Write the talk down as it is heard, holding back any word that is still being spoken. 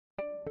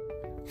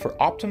For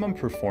optimum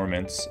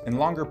performance and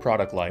longer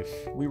product life,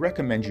 we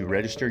recommend you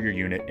register your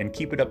unit and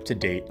keep it up to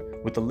date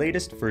with the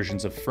latest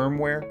versions of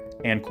firmware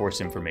and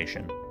course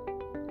information.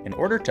 In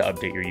order to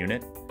update your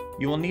unit,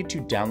 you will need to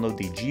download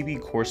the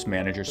GB Course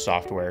Manager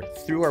software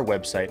through our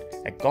website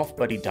at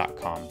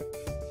golfbuddy.com.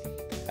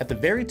 At the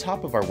very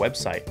top of our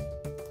website,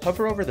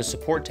 hover over the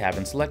Support tab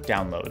and select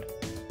Download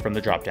from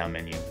the drop-down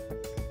menu.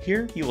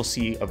 Here you will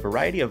see a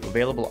variety of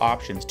available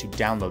options to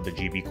download the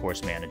GB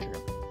Course Manager.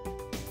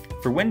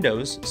 For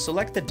Windows,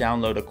 select the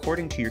download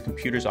according to your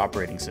computer's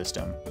operating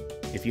system.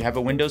 If you have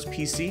a Windows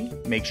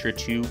PC, make sure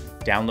to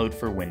download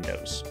for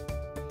Windows.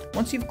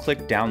 Once you've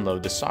clicked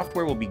download, the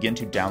software will begin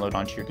to download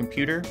onto your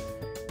computer,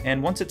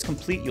 and once it's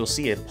complete, you'll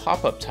see a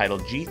pop-up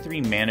titled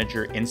G3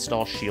 Manager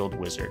Install Shield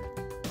Wizard,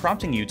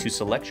 prompting you to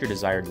select your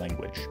desired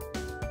language.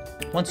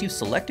 Once you've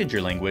selected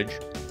your language,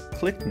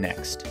 click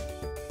Next.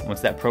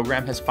 Once that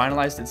program has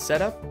finalized its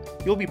setup,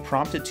 you'll be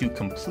prompted to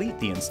complete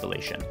the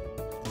installation.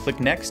 Click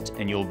Next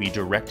and you'll be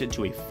directed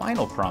to a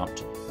final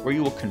prompt where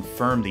you will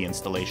confirm the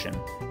installation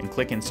and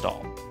click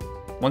Install.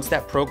 Once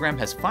that program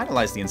has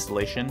finalized the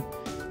installation,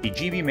 the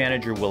GB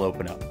Manager will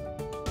open up.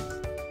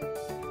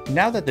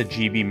 Now that the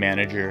GB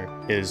Manager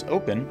is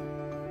open,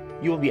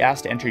 you will be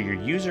asked to enter your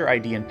user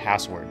ID and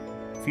password.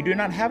 If you do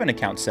not have an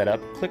account set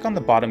up, click on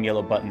the bottom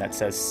yellow button that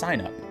says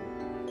Sign Up.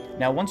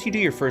 Now once you do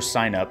your first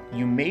sign up,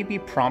 you may be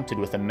prompted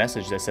with a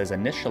message that says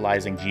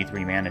Initializing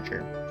G3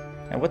 Manager.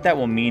 And what that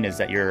will mean is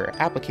that your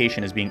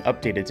application is being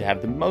updated to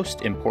have the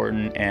most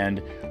important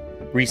and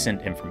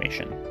recent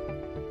information.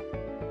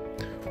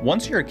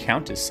 Once your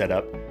account is set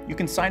up, you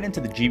can sign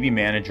into the GB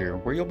Manager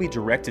where you'll be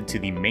directed to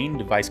the main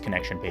device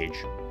connection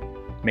page.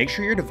 Make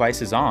sure your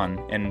device is on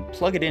and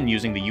plug it in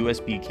using the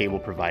USB cable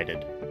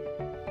provided.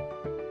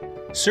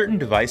 Certain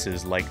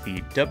devices like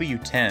the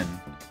W10,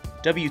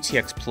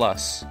 WTX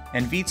Plus,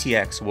 and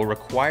VTX will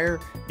require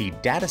the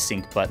Data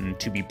Sync button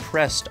to be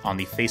pressed on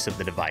the face of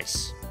the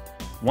device.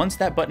 Once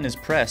that button is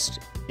pressed,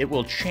 it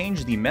will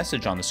change the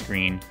message on the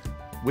screen,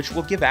 which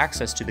will give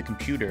access to the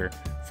computer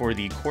for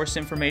the course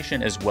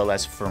information as well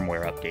as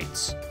firmware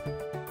updates.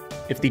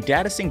 If the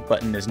Data Sync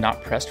button is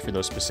not pressed for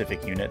those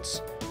specific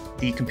units,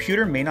 the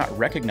computer may not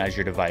recognize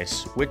your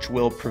device, which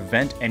will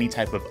prevent any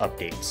type of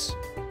updates.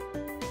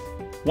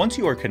 Once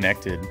you are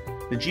connected,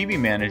 the GB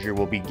Manager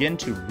will begin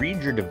to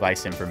read your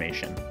device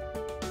information.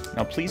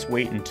 Now please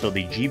wait until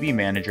the GB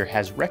Manager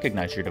has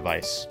recognized your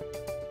device.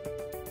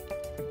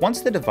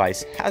 Once the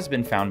device has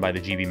been found by the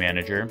GB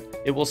Manager,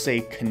 it will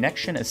say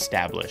Connection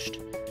Established,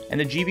 and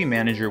the GB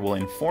Manager will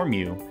inform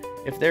you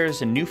if there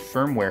is a new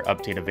firmware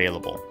update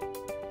available.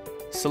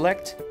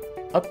 Select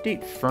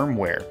Update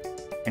Firmware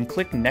and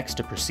click Next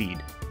to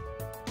proceed.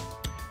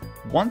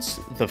 Once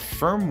the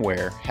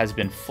firmware has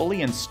been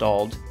fully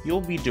installed,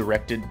 you'll be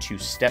directed to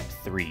Step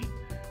 3,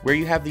 where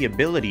you have the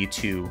ability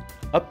to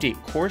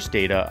update course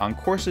data on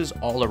courses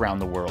all around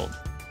the world.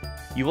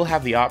 You will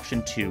have the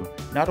option to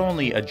not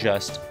only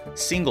adjust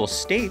single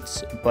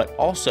states, but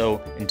also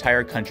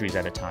entire countries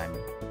at a time.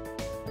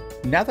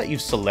 Now that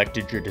you've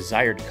selected your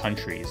desired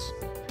countries,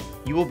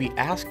 you will be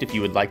asked if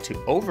you would like to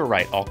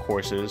overwrite all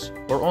courses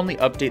or only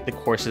update the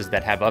courses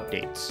that have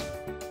updates.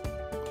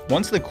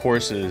 Once the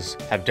courses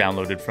have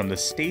downloaded from the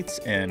states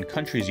and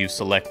countries you've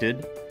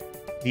selected,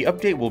 the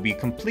update will be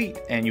complete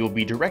and you will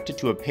be directed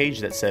to a page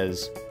that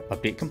says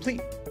Update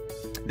Complete.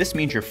 This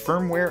means your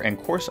firmware and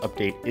course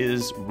update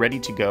is ready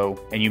to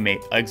go and you may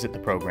exit the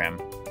program.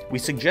 We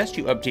suggest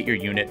you update your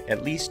unit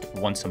at least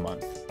once a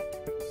month.